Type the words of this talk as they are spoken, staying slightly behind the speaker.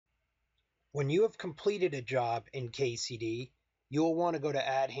When you have completed a job in KCD, you will want to go to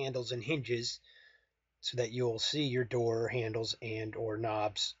Add Handles and Hinges so that you will see your door handles and or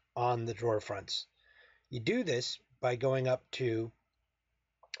knobs on the drawer fronts. You do this by going up to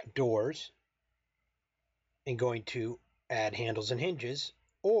Doors and going to Add Handles and Hinges,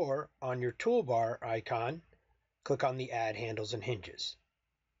 or on your toolbar icon, click on the Add Handles and Hinges.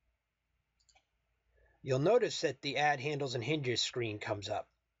 You'll notice that the Add Handles and Hinges screen comes up.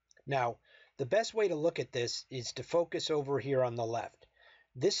 Now, the best way to look at this is to focus over here on the left.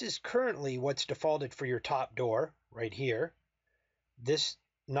 This is currently what's defaulted for your top door, right here. This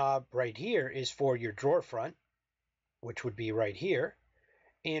knob right here is for your drawer front, which would be right here.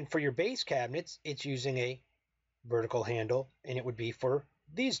 And for your base cabinets, it's using a vertical handle, and it would be for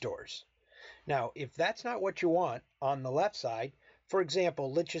these doors. Now, if that's not what you want on the left side, for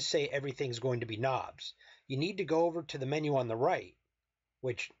example, let's just say everything's going to be knobs. You need to go over to the menu on the right,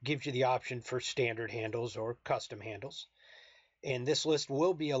 which gives you the option for standard handles or custom handles. And this list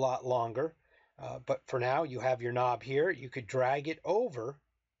will be a lot longer, but for now you have your knob here. You could drag it over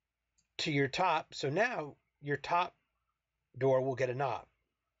to your top, so now your top door will get a knob.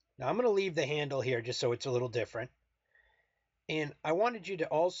 Now I'm going to leave the handle here just so it's a little different. And I wanted you to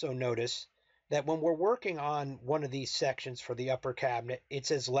also notice that when we're working on one of these sections for the upper cabinet, it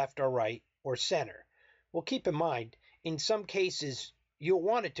says left or right or center. Well, keep in mind, in some cases, you'll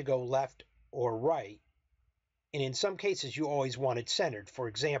want it to go left or right. And in some cases, you always want it centered. For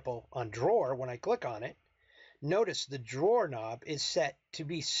example, on drawer, when I click on it, notice the drawer knob is set to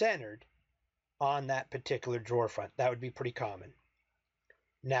be centered on that particular drawer front. That would be pretty common.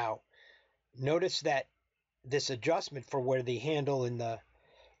 Now, notice that this adjustment for where the handle and the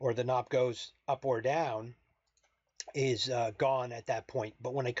knob goes up or down is gone at that point.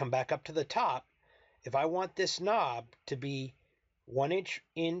 But when I come back up to the top, if I want this knob to be 1 inch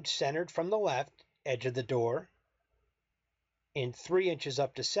in centered from the left edge of the door and 3 inches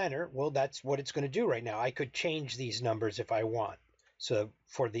up to center, well, that's what it's going to do right now. I could change these numbers if I want. So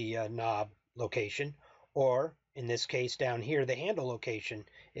for the knob location, or in this case down here, the handle location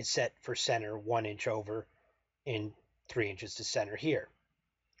is set for center 1 inch over and 3 inches to center here.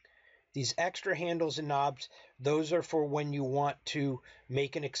 These extra handles and knobs, those are for when you want to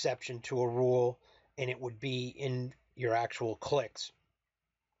make an exception to a rule, and it would be in your actual clicks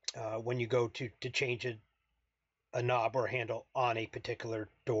when you go to change a knob or handle on a particular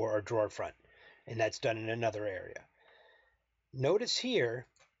door or drawer front, and that's done in another area. Notice here,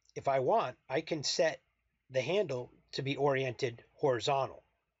 if I want, I can set the handle to be oriented horizontal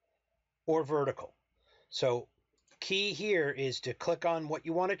or vertical. So key here is to click on what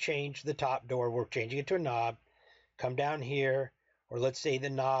you want to change. The top door, we're changing it to a knob. Come down here, or let's say the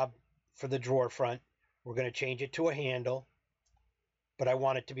knob for the drawer front, we're going to change it to a handle, but I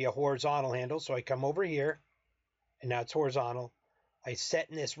want it to be a horizontal handle, so I come over here, and now it's horizontal. I set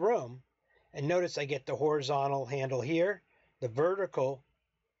in this room, and notice I get the horizontal handle here, the vertical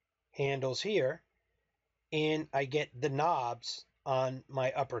handles here, and I get the knobs on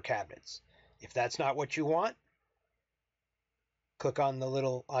my upper cabinets. If that's not what you want, click on the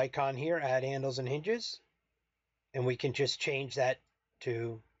little icon here, Add Handles and Hinges, and we can just change that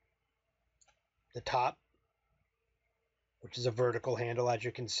to the top, which is a vertical handle, as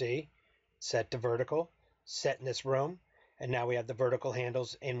you can see. Set to vertical, set in this room, and now we have the vertical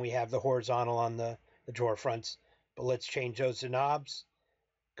handles and we have the horizontal on the drawer fronts. But let's change those to knobs.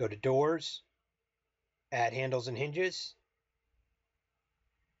 Go to Doors, Add Handles and Hinges.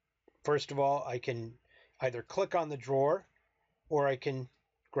 First of all, I can either click on the drawer, or I can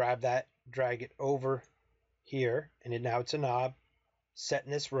grab that, drag it over here, and now it's a knob, set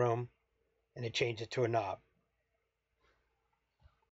in this room, and it changes it to a knob.